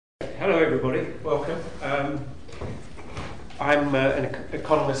Hello everybody, welcome. I'm an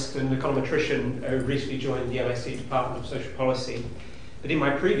economist and econometrician who recently joined the LSE Department of Social Policy. But in my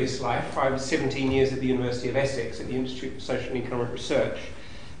previous life, I was 17 years at the University of Essex at the Institute for Social and Economic Research,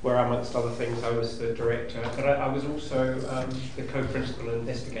 where amongst other things I was the director, but I was also the co-principal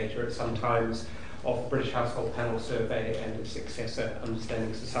investigator at some times of the British Household Panel Survey and its successor,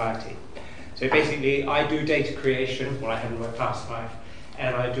 Understanding Society. So basically I do data creation, well I have in my past life,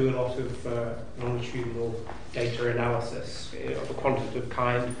 and I do a lot of longitudinal data analysis of a quantitative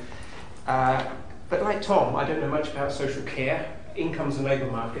kind. But like Tom, I don't know much about social care. Incomes and labour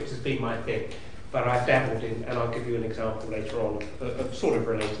markets has been my thing, but I've dabbled in, and I'll give you an example later on of sort of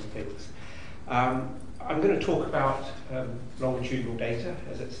related things. I'm going to talk about longitudinal data,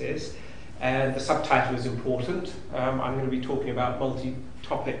 as it says, and the subtitle is important. I'm going to be talking about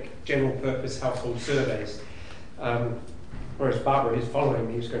multi-topic general-purpose household surveys. Whereas Barbara is following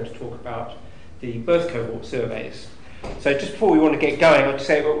me, who's going to talk about the birth cohort surveys. So just before we want to get going, I'd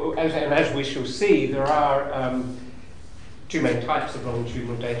say, as we shall see, there are two main types of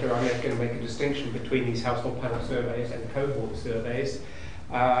longitudinal data. I'm going to make a distinction between these household panel surveys and cohort surveys.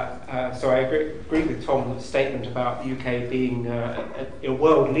 So I agree with Tom's statement about the UK being a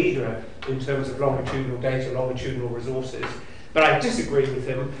world leader in terms of longitudinal data, longitudinal resources. But I disagree with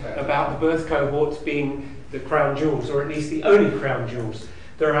him about the birth cohorts being the crown jewels, or at least the only crown jewels.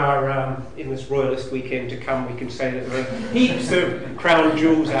 There are, in this royalist weekend to come, we can say that there are heaps of crown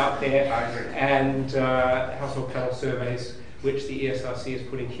jewels out there, and household panel surveys, which the ESRC is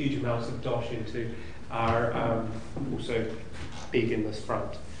putting huge amounts of dosh into, are also big in this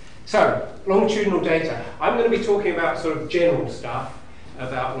front. So, longitudinal data. I'm going to be talking about sort of general stuff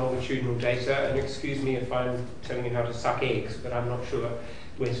about longitudinal data, and excuse me if I'm telling you how to suck eggs, but I'm not sure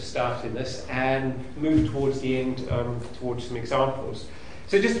where to start in this, and move towards the end towards some examples.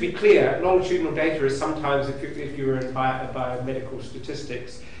 So just to be clear, longitudinal data is sometimes, if you're in biomedical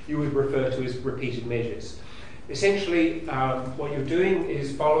statistics, you would refer to as repeated measures. Essentially, what you're doing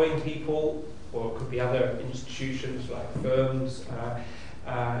is following people, or it could be other institutions like firms,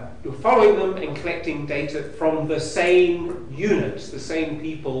 you're following them and collecting data from the same units, the same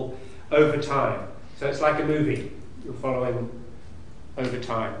people over time. So it's like a movie you're following over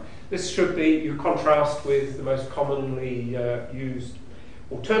time. This should be, you contrast with the most commonly used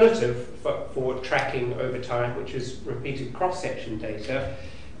alternative for tracking over time, which is repeated cross-section data,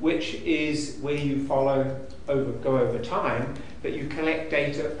 which is where you go over time, but you collect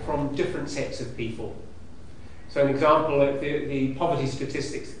data from different sets of people. So an example of the poverty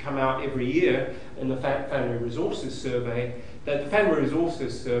statistics that come out every year in the Family Resources Survey, that the Family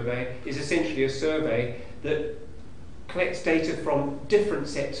Resources Survey is essentially a survey that collects data from different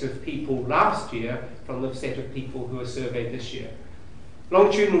sets of people last year from the set of people who are surveyed this year.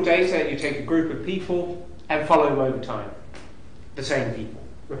 Longitudinal data, you take a group of people and follow them over time. The same people,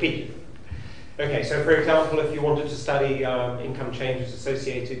 repeatedly. Okay, so for example, if you wanted to study income changes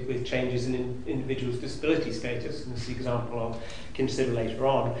associated with changes in individuals' disability status, and this is the example I'll consider later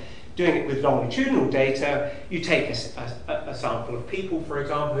on, doing it with longitudinal data, you take a sample of people, for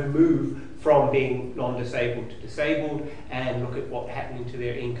example, who move from being non-disabled to disabled and look at what's happening to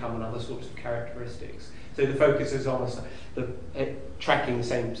their income and other sorts of characteristics. So the focus is on tracking the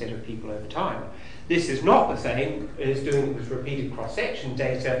same set of people over time. This is not the same as doing it with repeated cross-section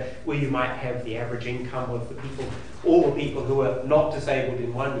data, where you might have the average income of the people, all the people who are not disabled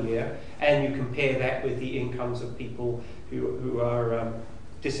in one year, and you compare that with the incomes of people who are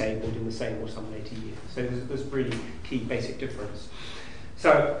disabled in the same or some later year. So there's a really key basic difference.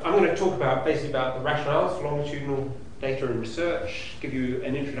 So I'm going to talk basically about the rationales for longitudinal data and research, give you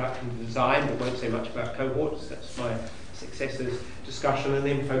an introduction to design, but won't say much about cohorts. That's my successor's discussion, and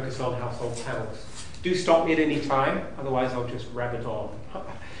then focus on household panels. Do stop me at any time, otherwise I'll just rabbit on.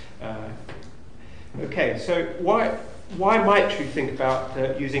 Okay, so why might you think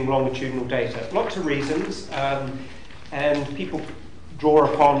about using longitudinal data? Lots of reasons, and people draw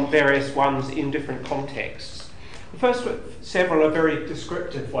upon various ones in different contexts. The first several are very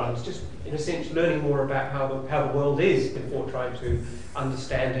descriptive ones, just in a sense learning more about how the world is before trying to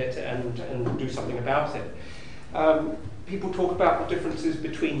understand it and do something about it. People talk about the differences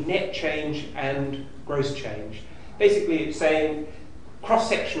between net change and gross change. Basically it's saying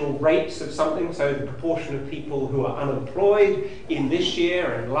cross-sectional rates of something, so the proportion of people who are unemployed in this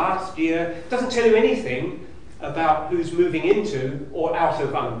year and last year, doesn't tell you anything about who's moving into or out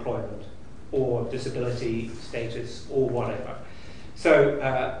of unemployment or disability status or whatever. So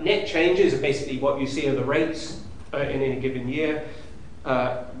net changes are basically what you see are the rates in any given year.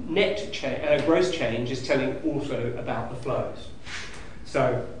 Gross change is telling also about the flows.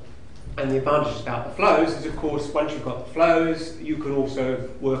 So And the advantages about the flows is, of course, once you've got the flows, you can also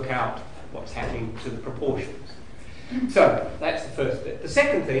work out what's happening to the proportions. So that's the first bit. The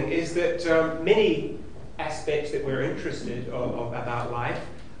second thing is that many aspects that we're interested about life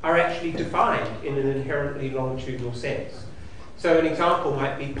are actually defined in an inherently longitudinal sense. So an example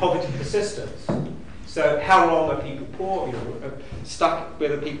might be poverty persistence. So how long are people poor,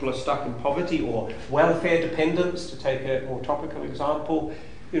 whether people are stuck in poverty, or welfare dependence, to take a more topical example.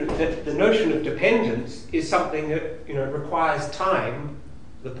 The notion of dependence is something that requires time,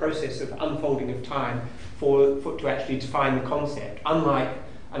 the process of unfolding of time, to actually define the concept, unlike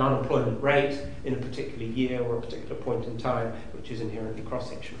an unemployment rate in a particular year or a particular point in time, which is inherently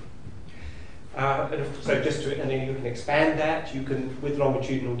cross-sectional. And then you can expand that. You can, with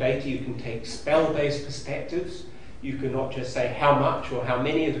longitudinal data, you can take spell-based perspectives. You can not just say how much or how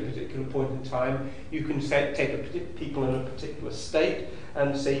many at a particular point in time. You can take people in a particular state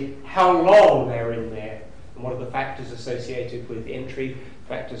and see how long they're in there, and what are the factors associated with entry,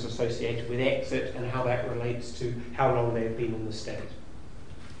 factors associated with exit, and how that relates to how long they've been in the state.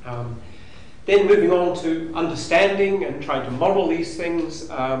 Then moving on to understanding and trying to model these things,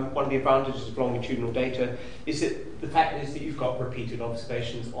 one of the advantages of longitudinal data is that the fact is that you've got repeated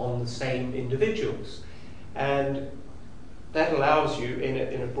observations on the same individuals. And that allows you,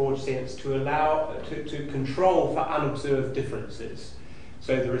 in a broad sense, to control for unobserved differences.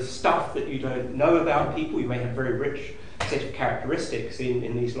 So there is stuff that you don't know about people. You may have a very rich set of characteristics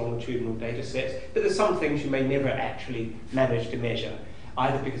in these longitudinal data sets, but there's some things you may never actually manage to measure,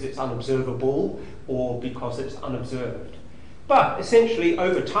 either because it's unobservable or because it's unobserved. But essentially,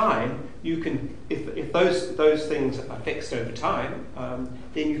 over time, you can, if those things are fixed over time,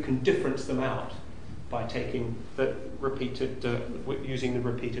 then you can difference them out by taking the using the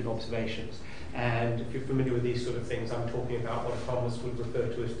repeated observations. And if you're familiar with these sort of things, I'm talking about what economists would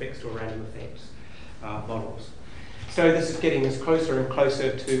refer to as fixed or random effects models. So this is getting us closer and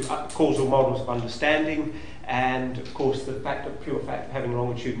closer to causal models of understanding. And of course, the pure fact of having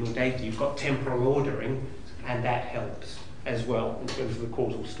longitudinal data, you've got temporal ordering, and that helps as well in terms of the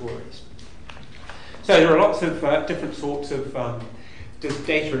causal stories. So there are lots of different sorts of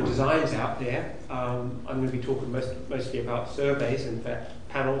data and designs out there. I'm going to be talking mostly about surveys, in fact,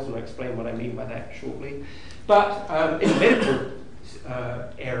 panels, and I'll explain what I mean by that shortly. But in the medical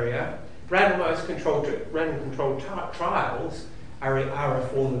area, random controlled trials are a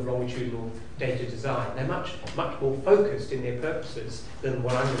form of longitudinal data design. They're much more focused in their purposes than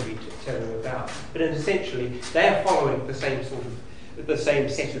what I'm going to be telling you about. But essentially, they are following the same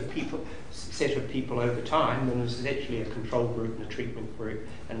set of people over time, and there's essentially a control group and a treatment group,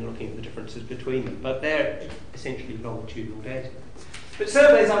 and looking at the differences between them. But they're essentially longitudinal data. But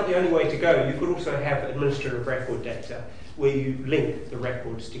surveys aren't the only way to go. You could also have administrative record data, where you link the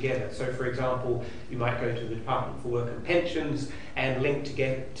records together. So, for example, you might go to the Department for Work and Pensions and link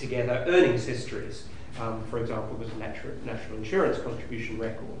together earnings histories, for example, with the national insurance contribution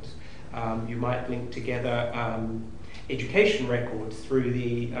records. You might link together education records through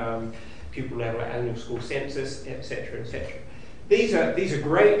the pupil level annual school census, etc., etc. These are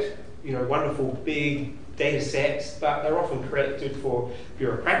great, wonderful big data sets, but they're often created for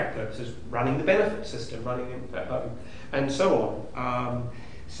bureaucratic purposes, running the benefit system, and so on.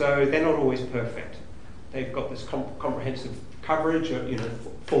 So they're not always perfect. They've got this comprehensive coverage,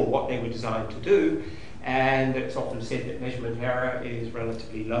 for what they were designed to do, and it's often said that measurement error is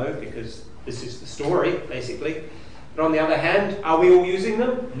relatively low because this is the story, basically. But on the other hand, are we all using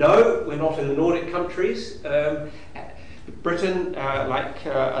them? No, we're not in the Nordic countries. Britain, like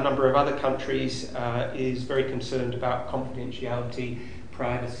a number of other countries, is very concerned about confidentiality,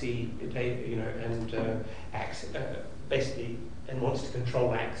 privacy, and basically, and wants to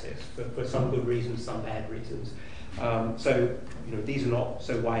control access for some good reasons, some bad reasons. So these are not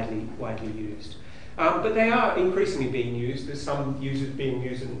so widely used, but they are increasingly being used. There's some users being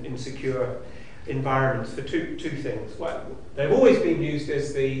used in secure environments for two things. Well, they've always been used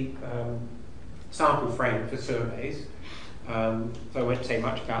as the sample frame for surveys. So I won't say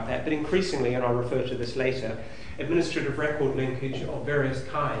much about that, but increasingly, and I'll refer to this later, administrative record linkage of various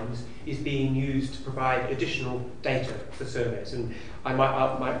kinds is being used to provide additional data for surveys. And I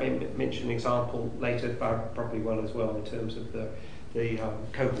might mention an example later, but probably will as well in terms of the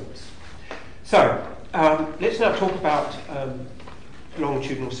cohorts. So let's now talk about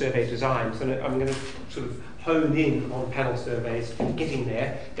longitudinal survey designs, and I'm going to sort of hone in on panel surveys, getting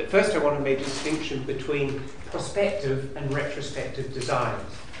there. But first I want to make a distinction between prospective and retrospective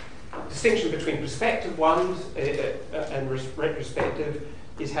designs. Distinction between prospective ones and retrospective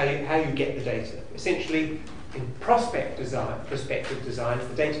is how you get the data. Essentially, In prospective designs,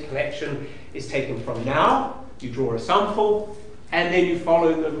 the data collection is taken from now, you draw a sample, and then you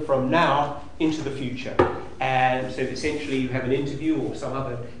follow them from now into the future. And so essentially you have an interview or some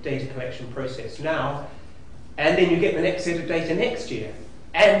other data collection process now, and then you get the next set of data next year,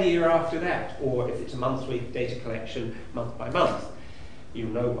 and the year after that, or if it's a monthly data collection, month by month. You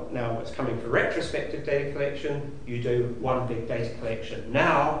know now what's coming for retrospective data collection, you do one big data collection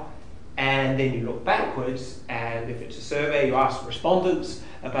now, and then you look backwards, and if it's a survey, you ask respondents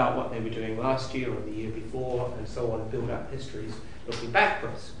about what they were doing last year or the year before, and so on, build up histories looking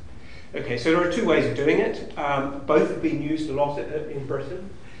backwards. Okay, so there are two ways of doing it. Both have been used a lot in Britain,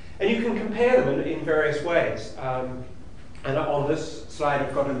 and you can compare them in various ways. And on this slide,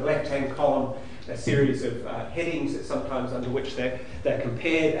 I've got in the left-hand column a series of headings that sometimes under which they're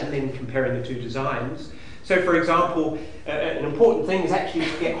compared, and then comparing the two designs. So, for example, an important thing is actually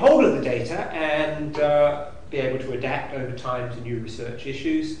to get hold of the data and be able to adapt over time to new research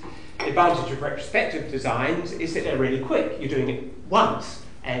issues. The advantage of retrospective designs is that they're really quick. You're doing it once,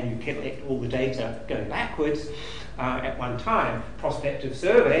 and you collect all the data going backwards at one time. Prospective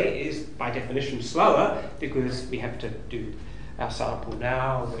survey is, by definition, slower because we have to do our sample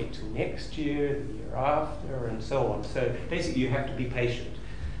now, wait till next year, the year after, and so on. So basically, you have to be patient.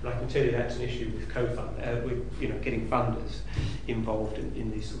 And I can tell you that's an issue with with getting funders involved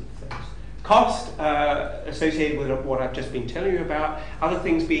in these sort of things. Cost associated with what I've just been telling you about. Other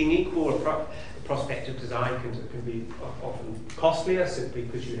things being equal, prospective design can be often costlier simply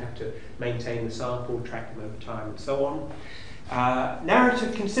because you have to maintain the sample, track them over time, and so on.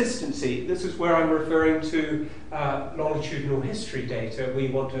 Narrative consistency. This is where I'm referring to longitudinal history data. We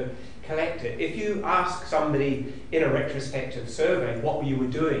want to collect it. If you ask somebody in a retrospective survey what you were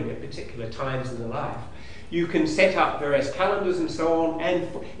doing at particular times in their life, you can set up various calendars and so on, and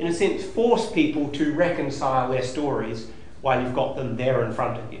in a sense force people to reconcile their stories while you've got them there in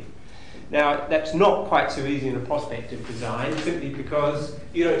front of you. Now, that's not quite so easy in a prospective design, simply because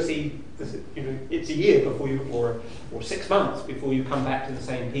you don't see, it's a year before you, or 6 months before you come back to the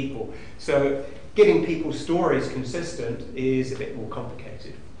same people. So getting people's stories consistent is a bit more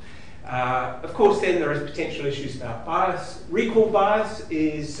complicated. Of course, then there is potential issues about bias. Recall bias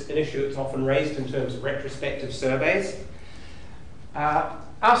is an issue that's often raised in terms of retrospective surveys.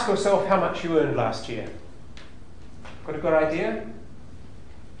 Ask yourself how much you earned last year. Got a good idea?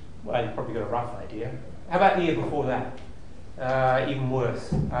 Well, you've probably got a rough idea. How about the year before that? Even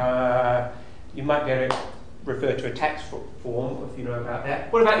worse. You might be able to refer to a tax form if you know about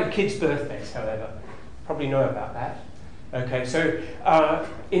that. What about your kids' birthdays, however? Probably know about that. Okay, so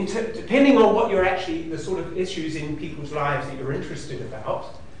depending on what you're actually, the sort of issues in people's lives that you're interested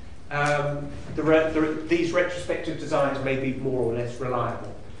about, these retrospective designs may be more or less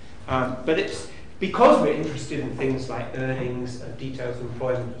reliable. But it's because we're interested in things like earnings, details of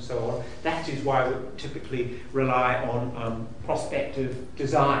employment, and so on. That is why we typically rely on prospective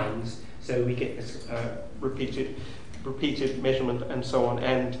designs, so we get this repeated measurement and so on,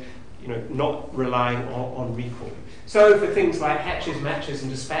 and not relying on recall. So for things like hatches, matches,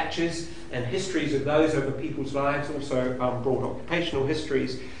 and dispatches, and histories of those over people's lives, also broad occupational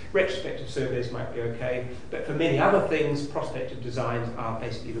histories, retrospective surveys might be okay, but for many other things, prospective designs are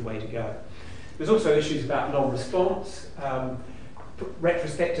basically the way to go. There's also issues about non-response.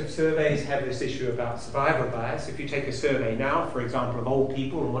 Retrospective surveys have this issue about survivor bias. If you take a survey now, for example, of older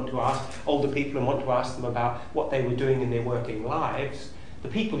people and want to ask them about what they were doing in their working lives, the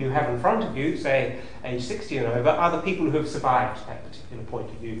people you have in front of you, say age 60 and over, are the people who have survived that particular point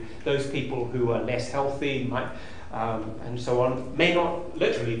of view. Those people who are less healthy, and so on, may not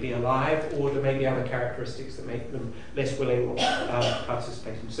literally be alive, or there may be other characteristics that make them less willing to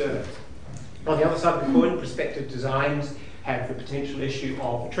participate in surveys. On the other side of the coin, prospective designs have the potential issue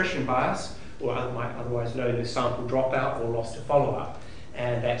of attrition bias, or otherwise known as sample dropout or loss to follow-up.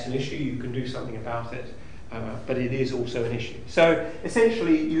 And that's an issue. You can do something about it, but it is also an issue. So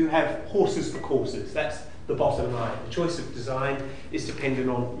essentially, you have horses for courses. That's the bottom line. The choice of design is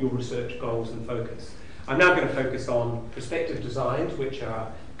dependent on your research goals and focus. I'm now going to focus on prospective designs, which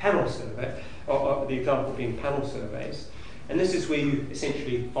are panel survey, or the example being panel surveys. And this is where you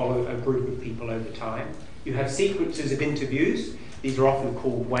essentially follow a group of people over time. You have sequences of interviews. These are often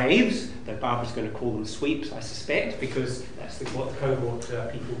called waves, though Barbara's going to call them sweeps, I suspect, because that's what the cohort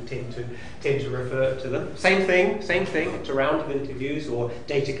people tend to refer to them. Same thing. It's a round of interviews or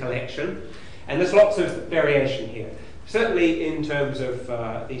data collection. And there's lots of variation here. Certainly in terms of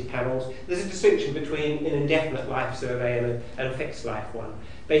these panels, there's a distinction between an indefinite life survey and a fixed life one.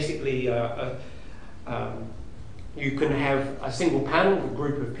 Basically, You can have a single panel, a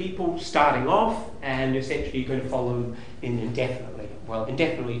group of people starting off, and essentially you're going to follow them indefinitely. Well,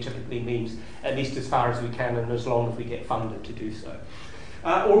 indefinitely typically means at least as far as we can and as long as we get funded to do so.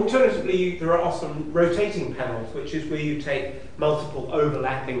 Alternatively, there are often rotating panels, which is where you take multiple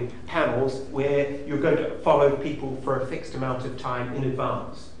overlapping panels where you're going to follow people for a fixed amount of time in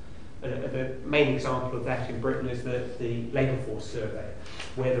advance. The main example of that in Britain is the labour force survey,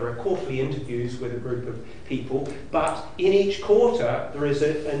 where there are quarterly interviews with a group of people, but in each quarter there is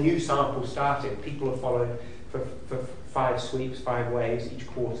a new sample started. People are followed for 5 sweeps, 5 waves each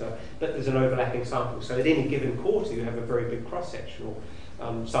quarter, but there's an overlapping sample. So at any given quarter you have a very big cross-sectional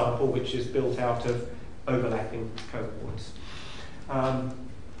sample which is built out of overlapping cohorts.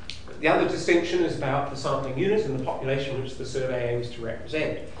 The other distinction is about the sampling unit and the population which the survey aims to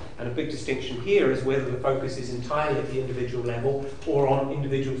represent. And a big distinction here is whether the focus is entirely at the individual level or on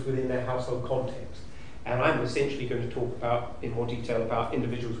individuals within their household context. And I'm essentially going to talk about, in more detail, about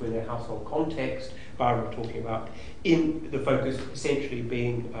individuals within their household context, while we're talking about the focus essentially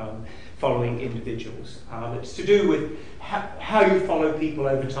being following individuals. It's to do with how you follow people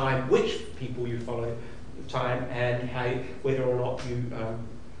over time, which people you follow over time, and whether or not you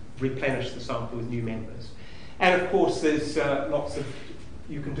replenish the sample with new members. And of course, there's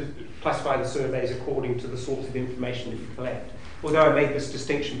you can classify the surveys according to the sorts of information that you collect. Although I made this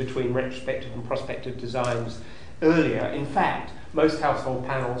distinction between retrospective and prospective designs earlier, in fact, most household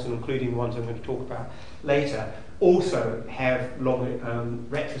panels, and including the ones I'm going to talk about later, also have long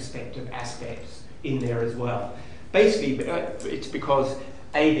retrospective aspects in there as well. Basically, it's because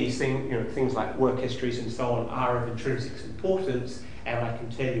these things, things like work histories and so on, are of intrinsic importance, and I can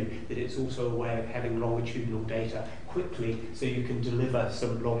tell you that it's also a way of having longitudinal data quickly so you can deliver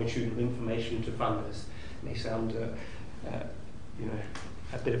some longitudinal information to funders. It may sound a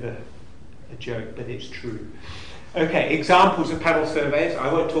bit of a joke, but it's true. Okay, examples of panel surveys.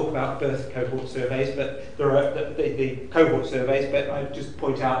 I won't talk about birth cohort surveys, but there are the cohort surveys, but I just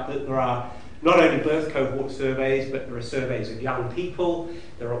point out that there are not only birth cohort surveys, but there are surveys of young people.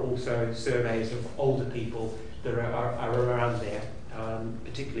 There are also surveys of older people that are around there,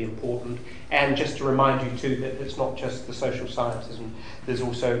 particularly important. And just to remind you too that it's not just the social sciences, and there's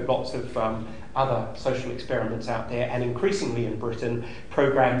also lots of other social experiments out there, and increasingly in Britain,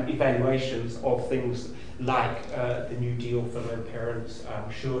 programme evaluations of things like the New Deal for low parents,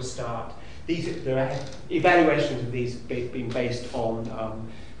 Sure Start. There are evaluations of these being based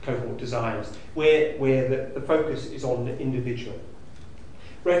on cohort designs, where the focus is on the individual.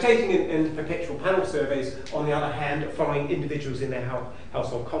 Rotating and perpetual panel surveys, on the other hand, are following individuals in their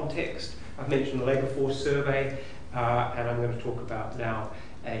household context. I've mentioned the labour force survey, and I'm going to talk about now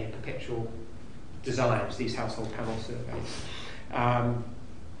a perpetual designs, these household panel surveys.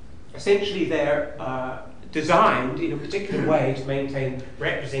 Essentially, they're designed in a particular way to maintain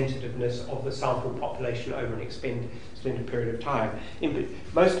representativeness of the sample population over an extended period of time.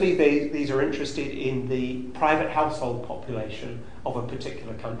 Mostly these are interested in the private household population of a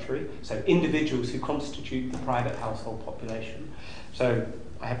particular country, so individuals who constitute the private household population. So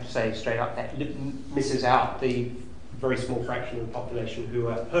I have to say straight up that misses out the very small fraction of the population who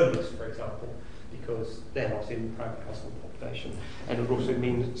are homeless, for example, because they're not in the private household population. And it also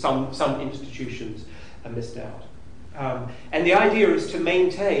means some institutions are missed out. And the idea is to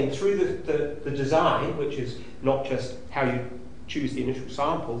maintain, through the design, which is not just how you choose the initial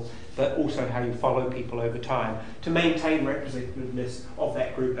sample, but also how you follow people over time, to maintain representativeness of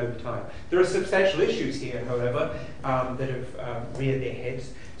that group over time. There are substantial issues here, however, that have reared their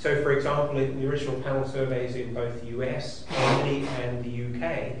heads. So, for example, in the original panel surveys in both the US, Germany, and the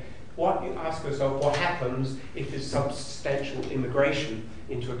UK, you ask yourself what happens if there's substantial immigration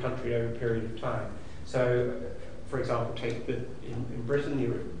into a country over a period of time. So, for example, take in Britain,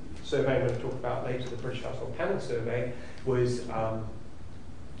 the survey I'm going to talk about later, the British Household Panel Survey, was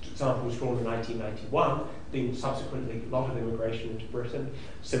samples drawn in 1991, then subsequently a lot of immigration into Britain.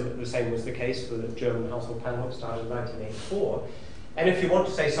 The same was the case for the German Household Panel that started in 1984. And if you want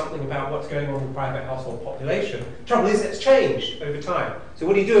to say something about what's going on in the private household population, the trouble is that's changed over time. So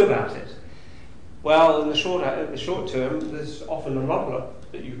what do you do about it? Well, in the short term, there's often a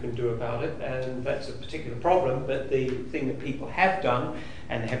lot that you can do about it, and that's a particular problem. But the thing that people have done,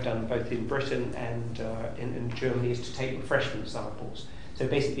 and have done both in Britain and in Germany, is to take refreshment samples. So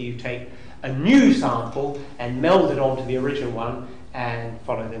basically you take a new sample and meld it onto the original one and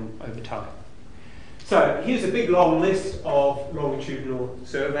follow them over time. So here's a big long list of longitudinal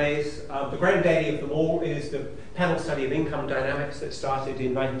surveys. The granddaddy of them all is the panel study of income dynamics that started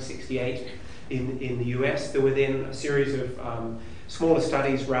in 1968 in the US. There were then a series of smaller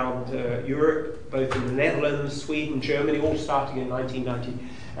studies around Europe, both in the Netherlands, Sweden, Germany, all starting in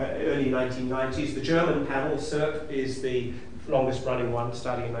early 1990s. The German panel, CERP, is the longest running one,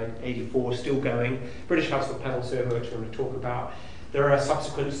 starting in 1984, still going. British Household Panel Survey, which I'm going to talk about. There are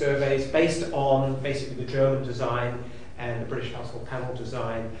subsequent surveys based on basically the German design and the British Household Panel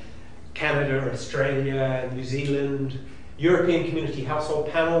design. Canada, Australia, New Zealand, European Community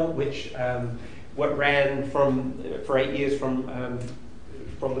Household Panel, which ran for 8 years from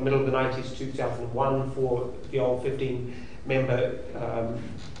the middle of the 90s to 2001 for the old 15 member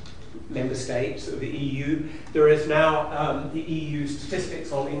states of the EU. There is now the EU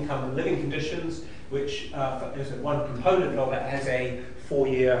statistics on income and living conditions, which is one component of it, has a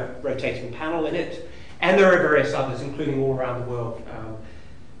 4-year rotating panel in it. And there are various others, including all around the world,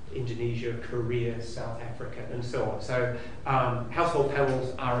 Indonesia, Korea, South Africa, and so on. So household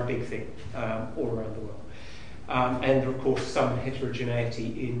panels are a big thing all around the world. And of course, some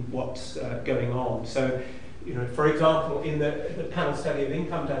heterogeneity in what's going on. So, for example, in the panel study of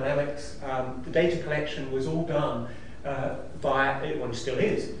income dynamics, the data collection was all done one still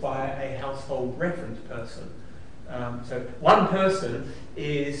is, via a household reference person. So one person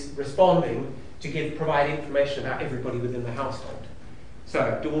is responding to provide information about everybody within the household.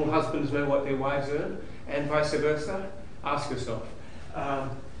 So, do all husbands know what their wives earn? And vice versa? Ask yourself.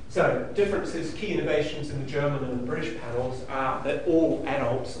 So, differences, key innovations in the German and the British panels are that all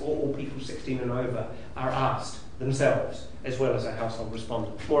adults, or all people 16 and over, are asked themselves, as well as a household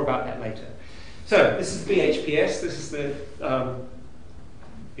respondent. More about that later. So, this is BHPS. This is the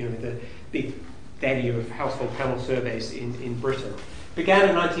big daddy of household panel surveys in Britain. Began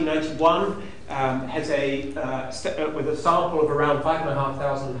in 1991. Has with a sample of around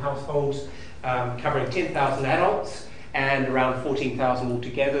 5,500 households, covering 10,000 adults and around 14,000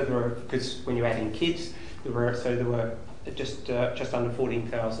 altogether. Because when you add in kids, there were just under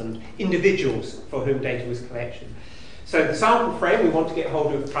 14,000 individuals for whom data was collected. So the sample frame, we want to get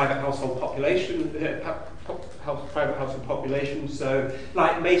hold of private household population. Private household population. So,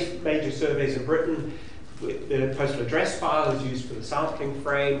 like major surveys in Britain, the postal address file is used for the sampling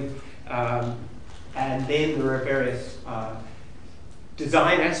frame. And then there are various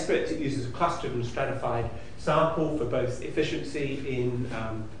design aspects. It uses a clustered and stratified sample for both efficiency in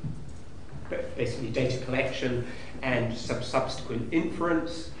basically data collection and subsequent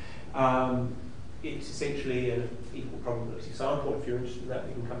inference. It's essentially an equal probability sample. If you're interested in that,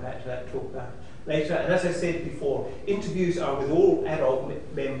 we can come back to that and talk about it later. And as I said before, interviews are with all adult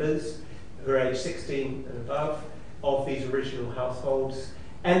members who are age 16 and above of these original households.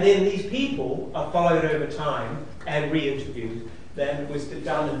 And then these people are followed over time and re-interviewed. That was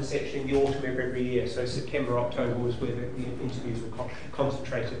done essentially in the autumn of every year. So September, October was where the interviews were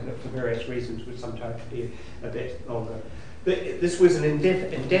concentrated, and for various reasons would sometimes be a bit longer. This was an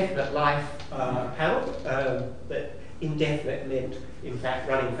indefinite life panel, but indefinite meant, in fact,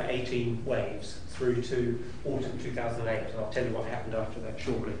 running for 18 waves through to autumn 2008. And I'll tell you what happened after that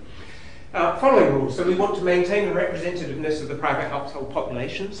shortly. Following rules. So we want to maintain the representativeness of the private household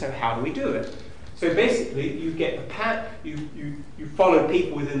population. So how do we do it? So basically, you get you follow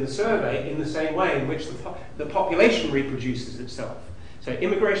people within the survey in the same way in which the population reproduces itself. So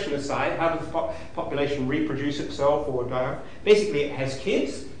immigration aside, how does the population reproduce itself or die? Basically, it has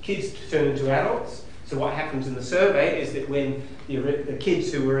kids. Kids turn into adults. So what happens in the survey is that when the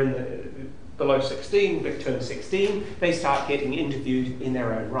kids who were below 16 but turn 16, they start getting interviewed in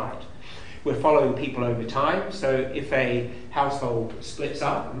their own right. We're following people over time, so if a household splits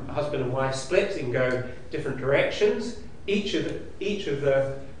up, husband and wife split and go different directions, each of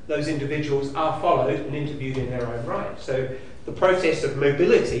those individuals are followed and interviewed in their own right. So the process of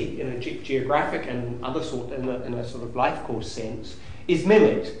mobility in a geographic and other sort, in a sort of life course sense, is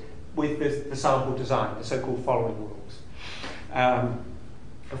mimicked with the sample design, the so-called following rules.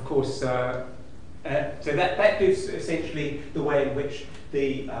 Of course, so that gives essentially the way in which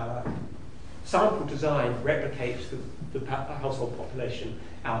the sample design replicates the household population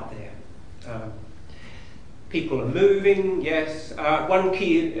out there. People are moving, yes. One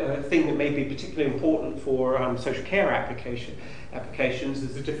key thing that may be particularly important for social care applications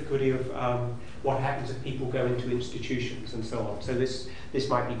is the difficulty of what happens if people go into institutions and so on. So this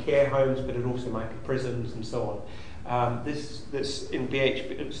might be care homes, but it also might be prisons and so on. This in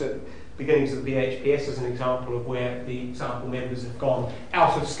beginnings of the BHPS is an example of where the sample members have gone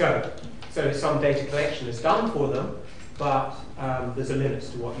out of scope. So some data collection is done for them, but there's a limit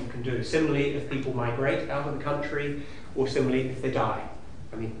to what you can do. Similarly, if people migrate out of the country, or similarly if they die.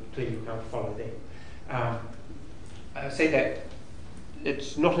 I mean, clearly you can't follow them. Say that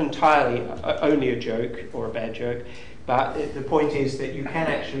it's not entirely only a joke or a bad joke, but the point is that you can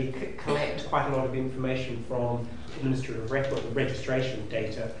actually collect quite a lot of information from administrative record, registration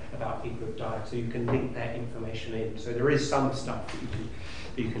data about people who've died, so you can link that information in. So there is some stuff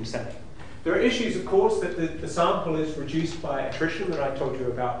that you can say. There are issues, of course, that the sample is reduced by attrition that I told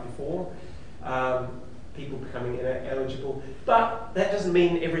you about before, people becoming ineligible, but that doesn't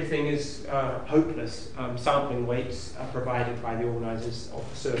mean everything is hopeless. Sampling weights are provided by the organisers of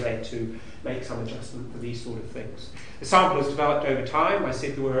the survey to make some adjustment for these sort of things. The sample has developed over time. I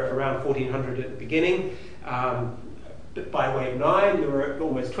said there were around 1,400 at the beginning. By wave 9, there were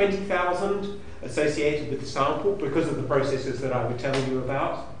almost 20,000 associated with the sample because of the processes that I was telling you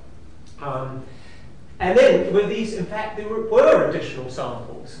about. And then with these, in fact, there were additional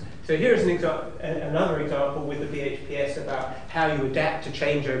samples. So here's another example with the BHPS about how you adapt to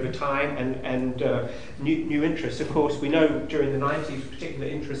change over time and new interests. Of course, we know during the 90s, particular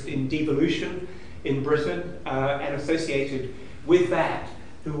interest in devolution in Britain, and associated with that,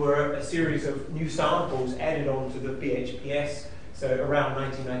 there were a series of new samples added on to the BHPS, so around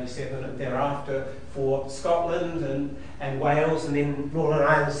 1997 and thereafter for Scotland and Wales, and then Northern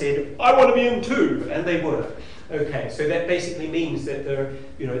Ireland said, I want to be in too, and they were. Okay, so that basically means that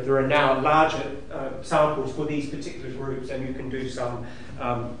there are now larger samples for these particular groups, and you can do some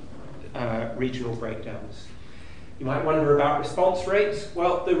regional breakdowns. You might wonder about response rates.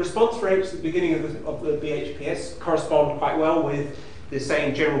 Well, the response rates at the beginning of the BHPS correspond quite well with the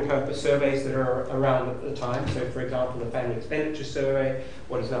same general purpose surveys that are around at the time. So, for example, the Family Expenditure Survey,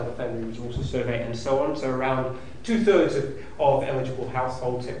 what is now the Family Resources Survey, and so on. So around 2/3 of eligible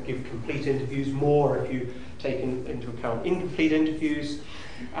households give complete interviews, more if you take into account incomplete interviews,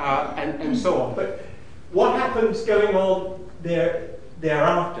 and so on. But what happens going on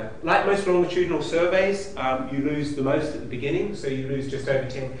thereafter? Like most longitudinal surveys, you lose the most at the beginning, so you lose just over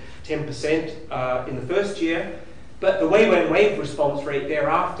 10% in the first year. But the wave response rate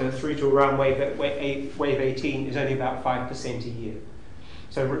thereafter, through to around wave 18, is only about 5% a year.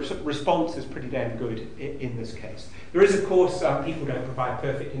 So response is pretty damn good in this case. There is, of course, people don't provide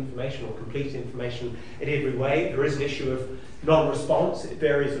perfect information or complete information at every wave. There is an issue of non-response. It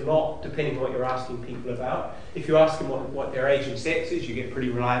varies a lot depending on what you're asking people about. If you ask them what their age and sex is, you get pretty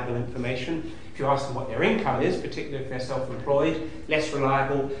reliable information. If you ask them what their income is, particularly if they're self-employed, less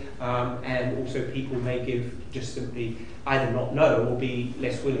reliable, and also people may give just simply either not know or be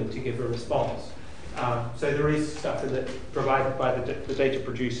less willing to give a response. So there is stuff in that provided by the data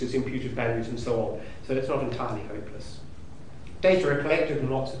producers, imputed values and so on. So it's not entirely hopeless. Data are collected in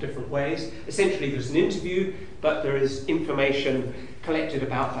lots of different ways. Essentially there's an interview, but there is information collected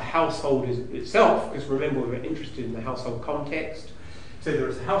about the household itself, because remember we're interested in the household context. So there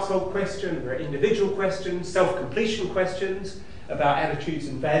is a household question, there are individual questions, self-completion questions about attitudes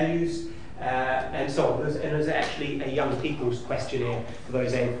and values, and so on. And there's actually a young people's questionnaire for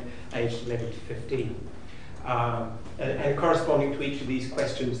those aged 11 to 15. And corresponding to each of these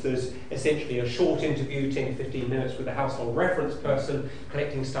questions, there's essentially a short interview, 10 to 15 minutes, with a household reference person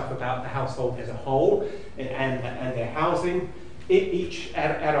collecting stuff about the household as a whole and their housing. Each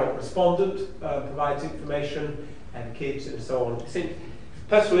adult respondent provides information, and kids and so on.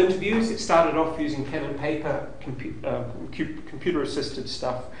 Personal interviews, it started off using pen and paper. Computer-assisted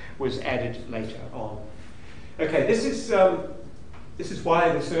stuff was added later on. Okay, this is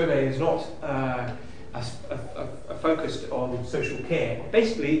why the survey is not focused on social care.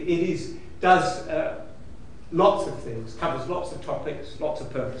 Basically, it does lots of things, covers lots of topics, lots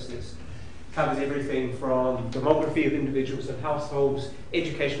of purposes. Covers everything from demography of individuals and households,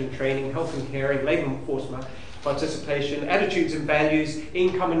 education and training, health and caring, labour force participation, attitudes and values,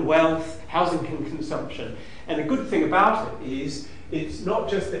 income and wealth, housing and consumption. And the good thing about it is it's not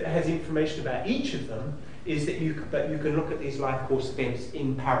just that it has information about each of them, is that you can look at these life course events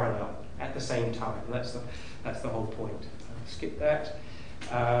in parallel at the same time. And that's the whole point. I'll skip that.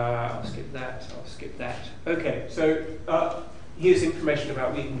 I'll skip that. I'll skip that. Okay, so here's information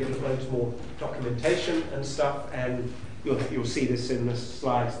about we can get loads more documentation and stuff, and you'll see this in the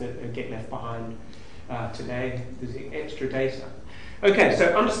slides that get left behind today. There's extra data. Okay,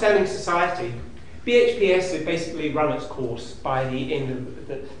 so understanding society. BHPS had basically run its course by the end of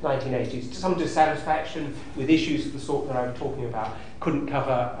the 1980s. Some dissatisfaction with issues of the sort that I was talking about. Couldn't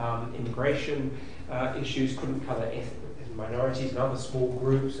cover immigration issues, couldn't cover ethnic minorities and other small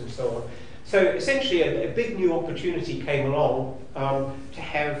groups and so on. So essentially a big new opportunity came along to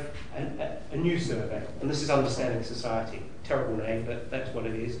have a new survey, and this is Understanding Society. Terrible name, but that's what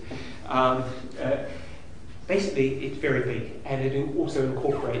it is. Basically, it's very big, and it also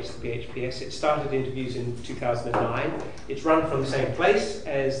incorporates the BHPS. It started interviews in 2009. It's run from the same place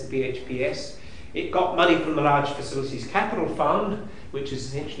as the BHPS. It got money from the Large Facilities Capital Fund, which is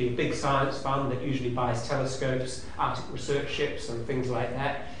essentially a big science fund that usually buys telescopes, Arctic research ships, and things like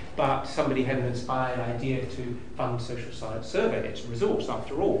that. But somebody had an inspired idea to fund Social Science Survey. It's a resource,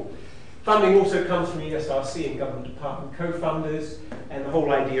 after all. Funding also comes from ESRC and government department co-funders, and the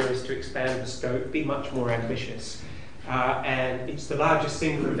whole idea is to expand the scope, be much more ambitious. And it's the largest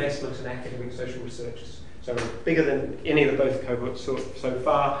single investment in academic social research. So bigger than any of the both cohorts so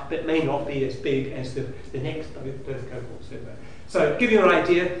far, but may not be as big as the next both cohorts. So to give you an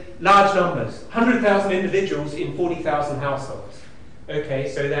idea, large numbers, 100,000 individuals in 40,000 households. Okay,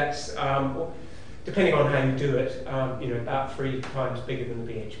 so that's, depending on how you do it, about 3 times bigger than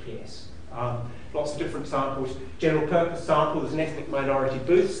the BHPS. Lots of different samples. General purpose sample, there's an ethnic minority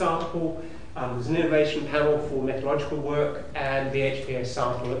booth sample, there's an innovation panel for methodological work, and the BHPS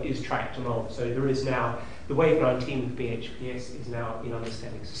sample is tracked along. So there is now, the Wave 19 of the BHPS is now in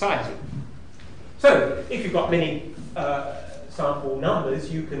Understanding Society. So if you've got many sample numbers,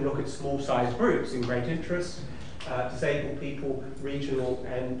 you can look at small size groups in great interest. Disabled people, regional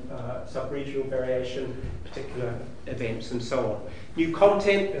and sub-regional variation, particular events, and so on. New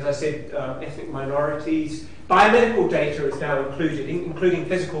content, as I said, ethnic minorities. Biomedical data is now included, including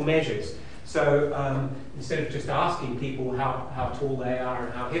physical measures. So instead of just asking people how tall they are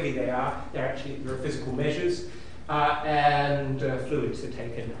and how heavy they are, there are physical measures, and fluids are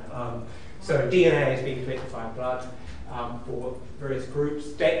taken. So DNA is being collected by blood. For various groups,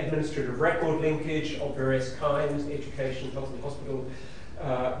 administrative record linkage of various kinds, education, health and hospital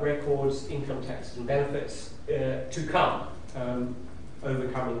records, income taxes and benefits to come,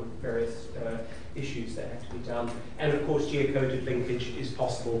 overcoming various issues that have to be done. And of course, geocoded linkage is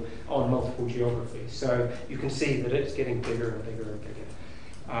possible on multiple geographies. So you can see that it's getting bigger and bigger and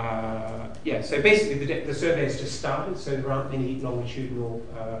bigger. So basically the survey has just started, so there aren't many longitudinal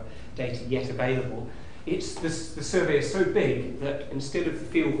data yet available. The survey is so big that instead of the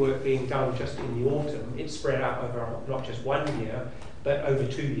field work being done just in the autumn, it's spread out over not just 1 year, but over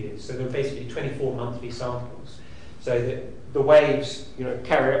 2 years. So there are basically 24 monthly samples. So that the waves,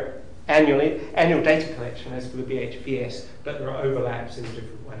 carry out annual data collection as for the BHPS, but there are overlaps in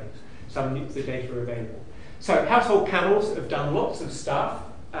different ways. Some of the data are available. So household panels have done lots of stuff.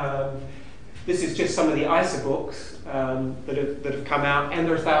 This is just some of the ISA books that have come out, and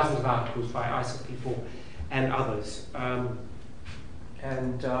there are thousands of articles by ISA people and others.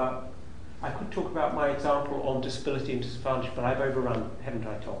 I could talk about my example on disability and disadvantage, but I've overrun, haven't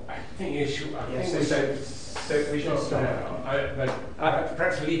I, Tom? I think you should. So we should stop.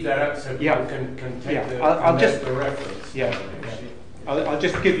 Perhaps leave that up so people can take the reference. I'll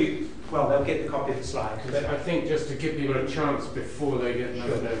just give you. Well, they'll get the copy of the slides. But I think just to give people a chance before they get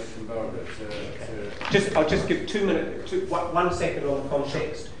another note from Barbara I'll just give 1 second on the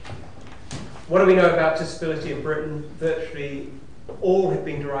context. What do we know about disability in Britain? Virtually all have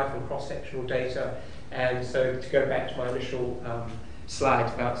been derived from cross-sectional data. And so to go back to my initial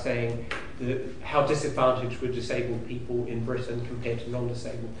slide about saying how disadvantaged were disabled people in Britain compared to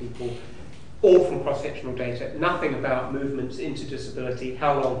non-disabled people, all from cross-sectional data, nothing about movements into disability,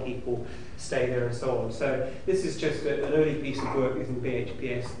 how long people stay there, and so on. So this is just an early piece of work within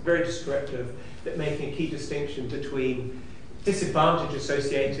BHPS, very descriptive, but making a key distinction between disadvantage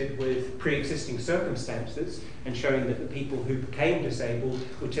associated with pre-existing circumstances and showing that the people who became disabled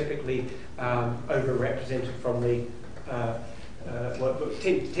were typically overrepresented from the,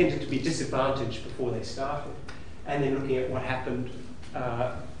 tended to be disadvantaged before they started. And then looking at what happened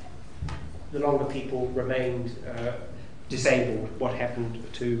the longer people remained disabled, what happened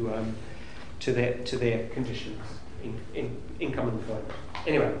to their conditions, income and employment.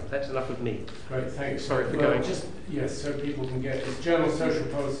 Anyway, that's enough of me. Great, thanks. Sorry for going. Yes, so people can get it's Journal Social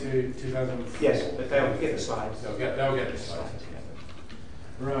Policy 2004. Yes, but they'll get the slides. They'll get the slides.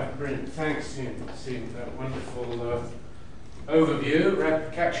 Right, brilliant. Thanks, Ian, for that wonderful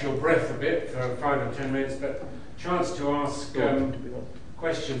overview. Catch your breath a bit for 5 or 10 minutes, but chance to ask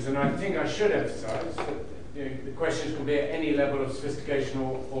questions, and I think I should emphasise that the questions can be at any level of sophistication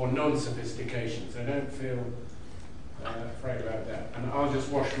or non-sophistication, so don't feel afraid about that. And I'll just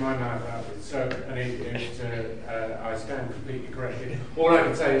wash my mouth out with soap, and I stand completely corrected. All I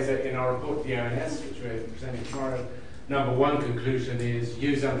can say is that in our report, the ONS, which we're presenting tomorrow, number 1 conclusion is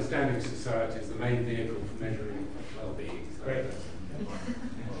use Understanding Society as the main vehicle for measuring well-being. Great.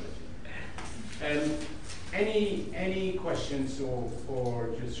 Any questions or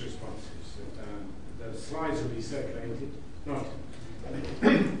just responses? The slides will be circulated. Not.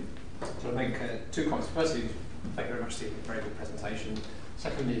 So I'll make 2 comments. Firstly, thank you very much, Stephen, very good presentation.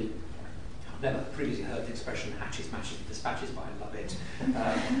 Secondly, I've never previously heard the expression hatches, matches, dispatches, but I love it.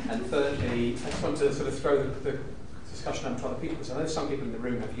 And thirdly, I just want to sort of throw the discussion up to other people. So I know some people in the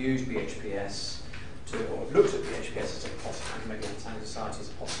room have used BHPS or have looked at BHPS as a possible, maybe understanding society as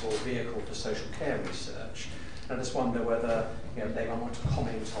a possible vehicle for social care research. And I just wonder whether they might want to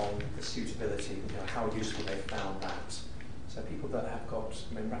comment on the suitability, how useful they found that. So people that have got,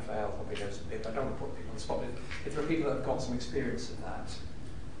 I mean, Raphael probably knows a bit, but I don't want to put people on the spot. If there are people that have got some experience of that,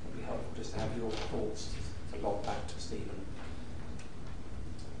 it would be helpful just to have your thoughts to log back to Stephen.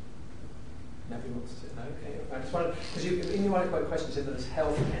 Nobody wants to? No? Okay. I just wondered, because in your question said that there's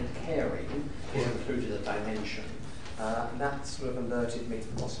health and caring is included as a dimension. And that sort of alerted me to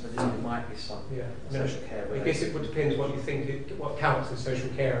the possibility there might be some social care. I guess it would depend what you think, what counts as social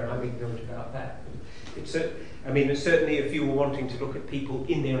care, and I'm ignorant about that. I mean, certainly if you were wanting to look at people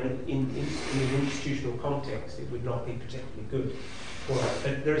in an institutional context, it would not be particularly good for us.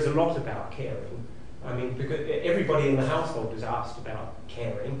 But there is a lot about caring. I mean, because everybody in the household is asked about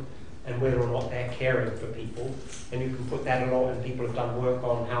caring and whether or not they're caring for people, and you can put that along, and people have done work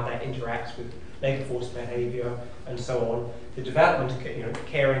on how that interacts with labour force behaviour and so on. The development of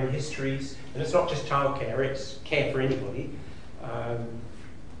caring histories, and it's not just childcare; it's care for anybody.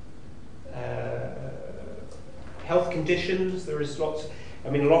 Health conditions. There is lots. I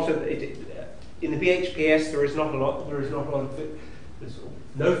mean, a lot of it, in the BHPS. There is not a lot. There's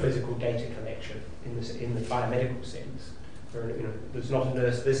no physical data collection in the biomedical sense. There's not a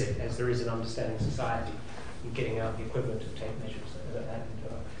nurse visit as there is in understanding society and getting out the equivalent of tape measures and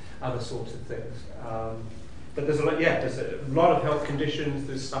other sorts of things. But there's a lot of health conditions.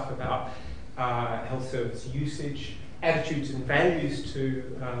 There's stuff about health service usage, attitudes and values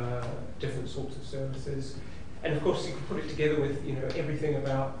to different sorts of services. And of course, you can put it together with everything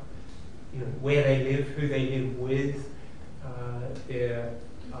about where they live, who they live with, their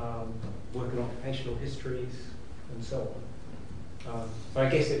work and occupational histories, and so on. So I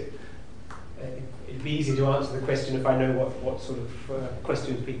guess it'd be easy to answer the question if I know what sort of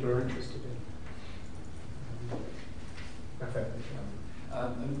questions people are interested in.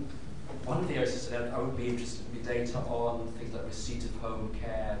 One of the areas that I would be interested in data on things like receipt of home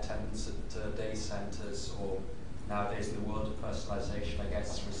care, attendance at day centres, or nowadays in the world of personalisation, I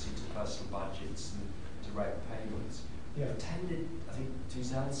guess, receipt of personal budgets and direct payments. Yeah. Tended, I think, to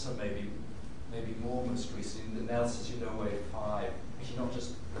use Elsa maybe more most recently. And Elsa, as you know, Wave 5, actually not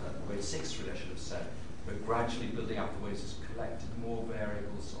just Wave 6 really, I should have said, but gradually building up the waves has collected more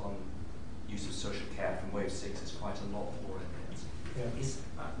variables on use of social care from Wave 6. Is quite a lot more in it. Yeah.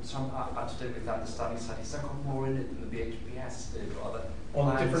 So I'm up to date with the understanding side. Is there got more in it than the BHPS did, or other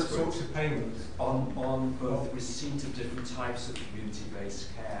on different sorts of payments? On both receipt of different types of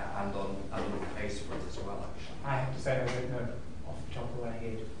community-based care and on pays for it as well, actually. I have to say I don't know off the top of my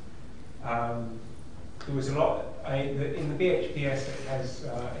head. There was a lot in the BHPS. It has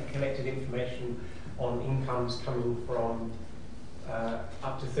collected information on incomes coming from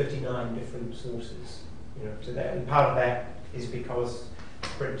up to 39 different sources. To that, and part of that is because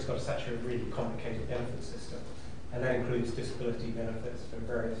Britain's got such a really complicated benefit system, and that includes disability benefits of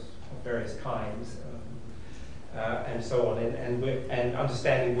various kinds, and so on. And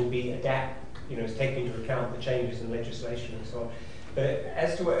understanding will be taking into account the changes in legislation and so on. But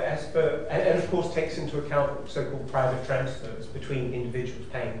and of course takes into account so-called private transfers between individuals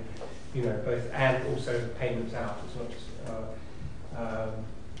paying, both, and also payments out. It's not just.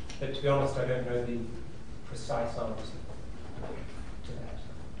 But to be honest, I don't know the precise answer to that.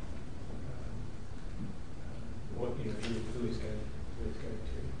 Who is going to?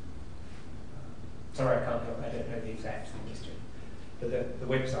 Sorry, I can't help. I don't know the exact question. But the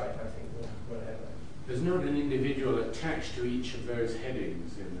website, I think, will have that. There's not an individual attached to each of those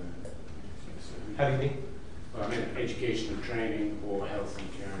headings in the. How do you mean? Well, I mean education and training, or health and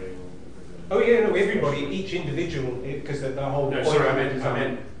caring. Oh yeah, no, everybody, each individual, because the whole. No, sorry, I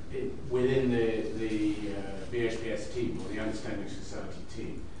meant within the BHPS team or the Understanding Society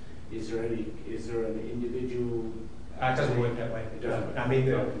team. Is there an individual? It doesn't work that way. It doesn't. I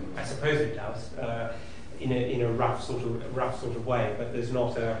mean, I suppose it does. In a rough sort of way, but there's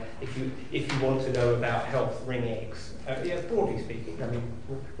not a. If you want to know about health, ring X. Broadly speaking, I mean,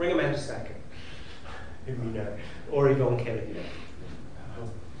 ring Amanda Sacker, who you know, or Yvonne Kelly.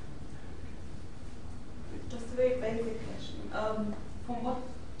 Just a very basic question. From what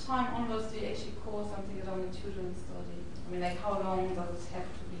time onwards do you actually call something a longitudinal study? I mean, like how long does it have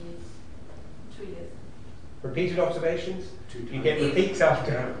to be? 2 years. Repeated observations. You get repeats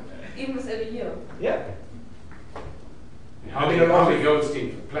after. Even with every year. Yeah. Harvey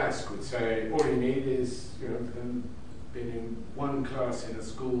Goldstein from Plask would say all you need is them being in one class in a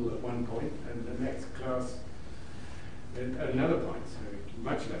school at one point and the next class at another point, so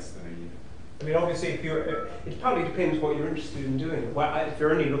much less than a year. I mean, obviously, if it partly depends what you're interested in doing. Well, if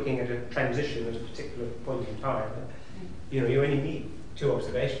you're only looking at a transition at a particular point in time, you only need 2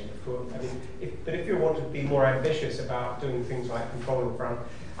 observations. But if you want to be more ambitious about doing things like controlling for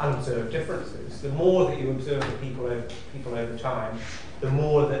unobserved differences, the more that you observe the people over time, the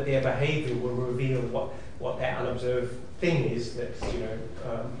more that their behaviour will reveal what that unobserved thing is that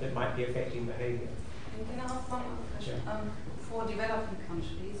might be affecting behaviour. Can I ask one other question? Yeah. For developing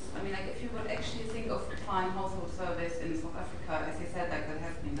countries, I mean, like if you would actually think of applying household surveys in South Africa, as you said, like that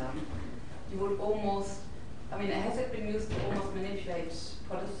has been done, you would almost, I mean, has it been used to almost manipulate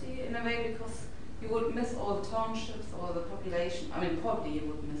policy in a way, because you would miss all the townships or the population? I mean, probably you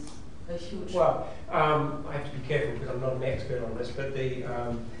would miss a huge. Well, I have to be careful because I'm not an expert on this, but the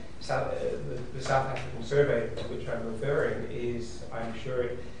South African survey to which I'm referring is, I'm sure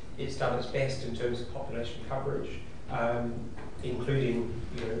it's done its best in terms of population coverage. Including,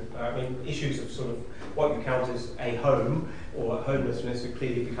 issues of sort of what you count as a home or homelessness, it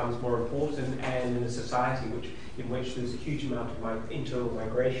clearly becomes more important, and in a society in which there's a huge amount of internal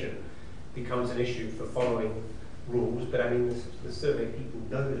migration becomes an issue for following rules. But I mean, the survey people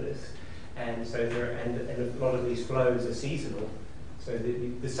know this, and so and a lot of these flows are seasonal, so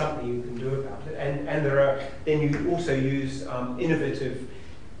there's something you can do about it. And then you also use innovative.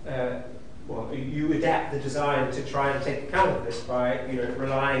 You adapt the design to try and take account of this by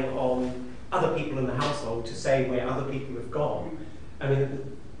relying on other people in the household to say where other people have gone. I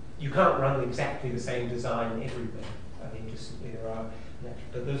mean, you can't run exactly the same design everywhere. I mean, just there are,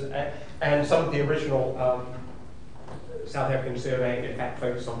 but and some of the original South African survey, in fact,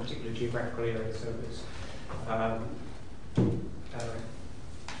 focused on particular geographical areas. So there's, I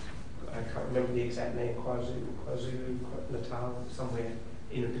can't remember the exact name, KwaZulu, Natal, somewhere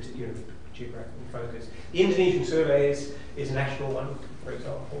in a particular geographical focus. The Indonesian survey is a national one, for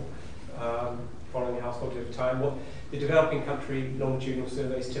example, following households over time. The developing country longitudinal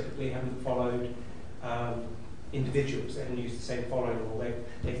surveys typically haven't followed individuals. They haven't used the same following rule.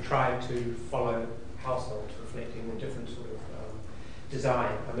 They've tried to follow households, reflecting a different sort of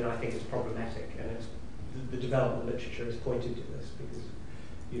design. I mean, I think it's problematic, and the development literature has pointed to this because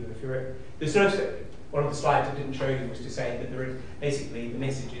there's no. One of the slides I didn't show you was to say that there is basically the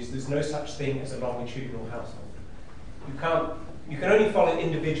message is there's no such thing as a longitudinal household. You can only follow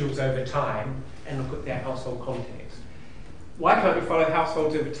individuals over time and look at their household context. Why can't you follow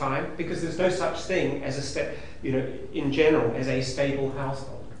households over time? Because there's no such thing as in general as a stable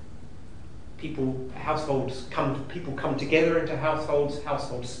household. People come together into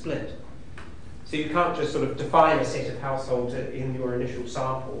households split. So you can't just sort of define a set of households in your initial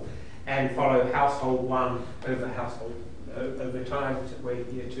sample and follow household 1 over time,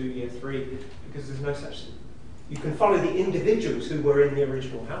 year 2, year 3, because there's no such thing. You can follow the individuals who were in the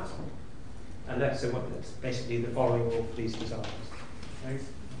original household, and that's basically the following of these designs. Thanks.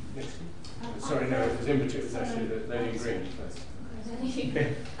 Next. Sorry, no, it was Imogen. It was actually the lady in green first.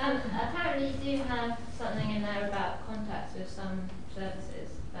 Apparently you do have something in there about contacts with some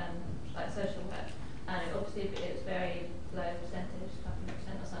services, like social work, and obviously it's very low percentage, a couple of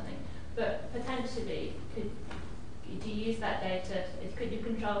percent or something. But potentially, do you use that data? Could you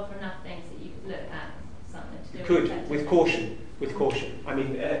control for enough things that you could look at something to do? Could, with caution. With caution. I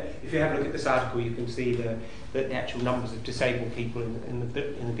mean, if you have a look at this article, you can see that the actual numbers of disabled people in the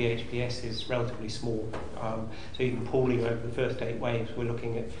BHPS is relatively small. So even pooling over the first 8 waves, we're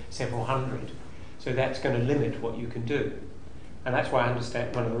looking at several hundred. So that's going to limit what you can do, and that's why I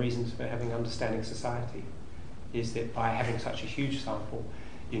understand one of the reasons for having Understanding Society is that by having such a huge sample,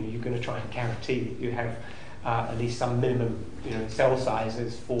 you're going to try and guarantee that you have at least some minimum, cell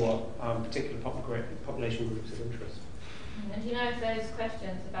sizes for particular population groups of interest. And do you know if those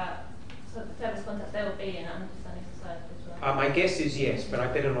questions about service contacts, they will be in Understanding Society as well? My guess is yes, but I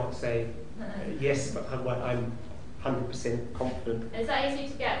better not say yes, but I'm 100% confident. Is that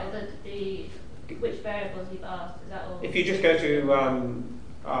easy to get, or which variables you've asked? Is that all? If you just go to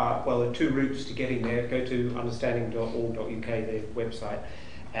there are 2 routes to getting there. Go to understanding.org.uk, the website,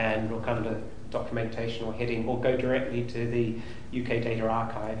 and look under documentation or heading, or go directly to the UK Data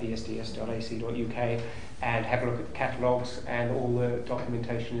Archive, esds.ac.uk, and have a look at the catalogues, and all the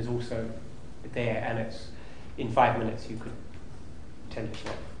documentation is also there, and it's in 5 minutes you could tell us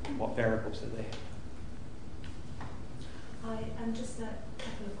what variables are there. Just a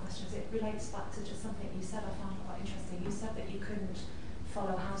couple of questions. It relates back to just something you said I found quite interesting. You said that you couldn't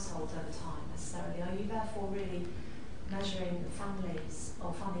follow households over time necessarily. Are you therefore really measuring families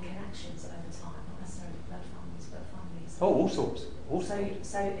or family connections over time, not necessarily blood families, but families. Oh, all sorts. So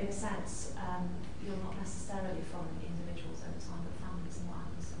in a sense, you're not necessarily following individuals over time, but families and what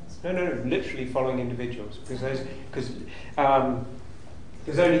happens to those. No, literally following individuals, you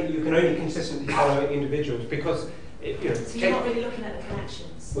can only consistently follow individuals because So you're not really looking at the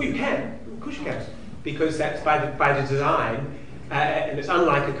connections. Well, you can, of course you can, because that's by the design, and it's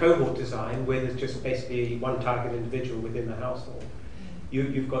unlike a cohort design where there's just basically one target individual within the household.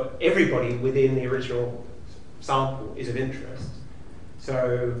 You've got everybody within the original sample is of interest.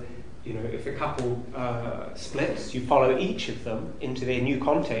 So, if a couple splits, you follow each of them into their new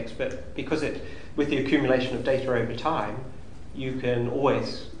context, but because with the accumulation of data over time, you can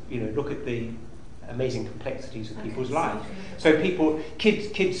always, look at the amazing complexities of people's lives. So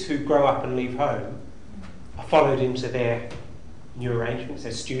kids who grow up and leave home are followed into their new arrangements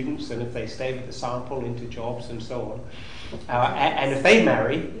as students, and if they stay with the sample, into jobs and so on. And if they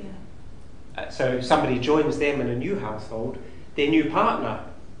marry, so somebody joins them in a new household, their new partner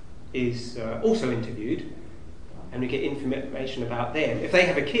is also interviewed, and we get information about them. If they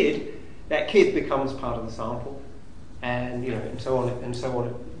have a kid, that kid becomes part of the sample, and and so on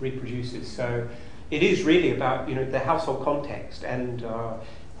it reproduces. So it is really about the household context and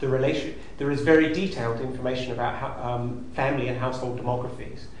the relation. There is very detailed information about how, family and household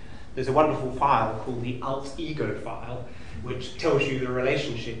demographies. There's a wonderful file called the alt ego file, which tells you the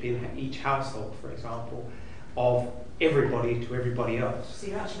relationship in each household, for example, of everybody to everybody else. So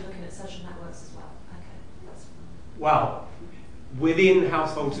you're actually looking at social networks as well. Okay, that's fine. Well, within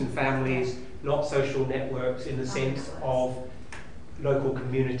households and families, not social networks in the sense of local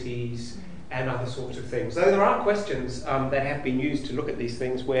communities and other sorts of things. Though there are questions that have been used to look at these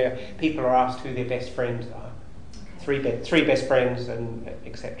things where people are asked who their best friends are. Okay. Three best friends, and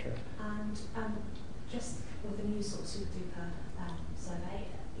etc. And just with the new sort of super duper survey,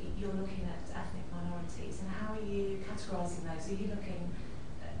 you're looking at ethnic minorities, and how are you categorising those? Are you looking,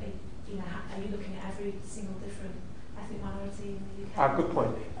 are you looking at every single different ethnic minority in the UK? Good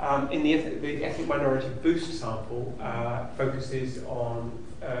point. In the ethnic minority boost sample focuses on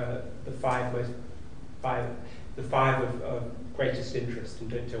the five of greatest interest, and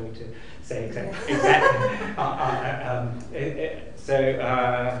don't tell me to say exactly.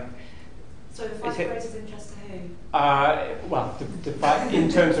 So the five of greatest interest to who? Well, in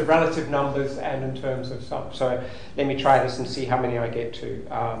terms of relative numbers and in terms of some. So let me try this and see how many I get to.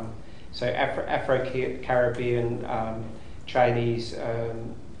 So Afro-Caribbean, Chinese,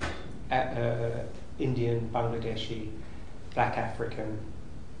 Indian, Bangladeshi, Black African.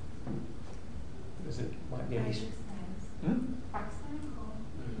 Might be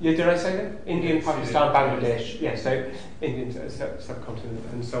Yeah, did I say that? Indian, Pakistan, Bangladesh. Yeah, so Indian subcontinent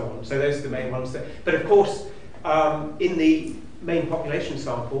and so on. So those are the main ones. But of course, in the main population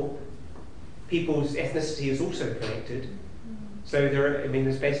sample, people's ethnicity is also collected. So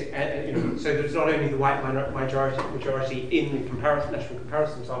there's basic. So there's not only the white majority in the national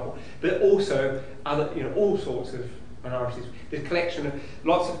comparison sample, but also other, all sorts of minorities. There's collection of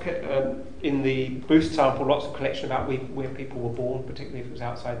in the boost sample, lots of collection about where people were born, particularly if it was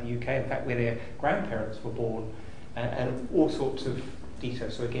outside the UK. In fact, where their grandparents were born, and all sorts of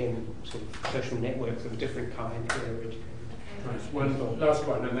details. So again, sort of social networks of a different kind where they were educated. Nice. One last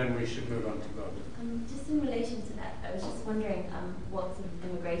one, and then we should move on to God. Just in relation to that, I was just wondering what sort of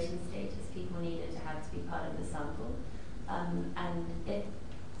immigration status people needed to have to be part of the sample, and if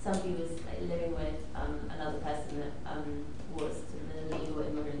somebody was living with another person that was sort of an illegal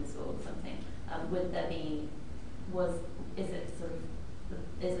immigrant or something,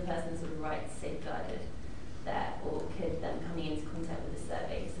 is the person's sort of rights safeguarded there, or could them coming into contact with the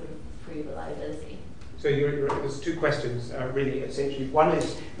survey sort of prove a liability? So there's two questions, really, essentially. One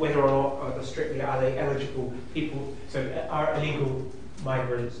is whether or not are they eligible people, so are illegal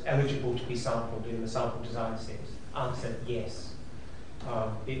migrants eligible to be sampled in the sample design sense? Answer, yes.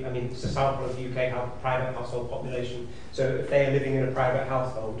 It's a sample of the UK private household population, so if they are living in a private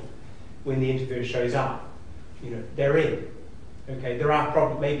household, when the interviewer shows up, they're in. Okay, there are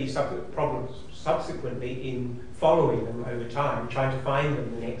problems subsequently in following them over time, trying to find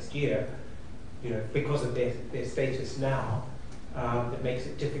them the next year, because of their status now, that makes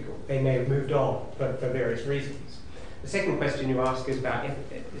it difficult. They may have moved on for various reasons. The second question you ask is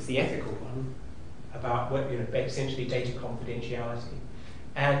the ethical one, about what, essentially data confidentiality.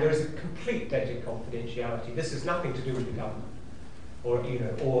 And there is a complete data confidentiality. This has nothing to do with the government,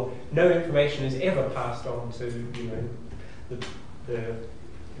 or no information is ever passed on to, the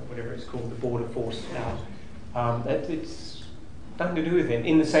whatever it's called, the border force now. It's nothing to do with them.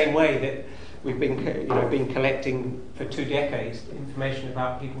 In the same way that we've been collecting for 2 decades information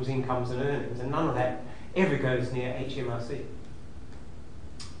about people's incomes and earnings, and none of that ever goes near HMRC.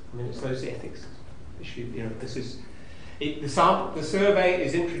 I mean, it's those ethics issues. This is the survey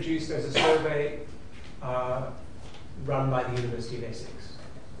is introduced as a survey run by the University of Essex,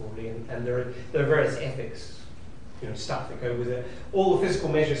 broadly, and there are various ethics, stuff that go with it. All the physical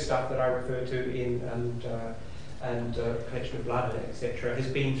measure stuff that I refer to and collection of blood, etc., has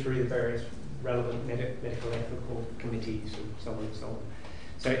been through the various relevant medical ethical committees and so on and so on.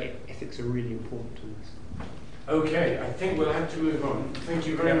 So ethics are really important to this. Okay, I think we'll have to move on. Thank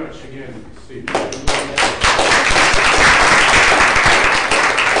you very much again, Steve. Can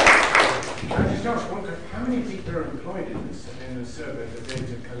I just ask one question? How many people are employed in the survey, the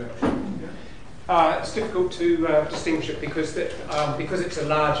data collection? It's difficult to distinguish it because it's a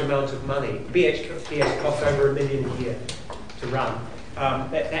large amount of money. BHPS costs over $1 million a year to run.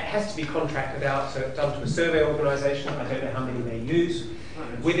 That has to be contracted out, so it's done to a survey organisation. I don't know how many they use.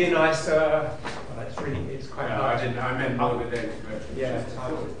 Within ISA, it's quite hard. I meant more the data collection. Yeah, it's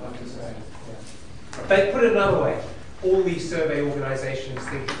hard to say. Yeah. But put it another way, all these survey organisations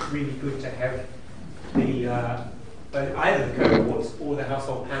think it's really good to have either the cohorts or the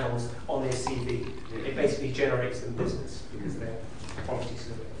household panels on their CV. It basically generates them business because they're quality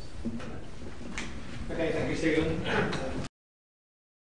surveys. Okay, thank you, Stephen.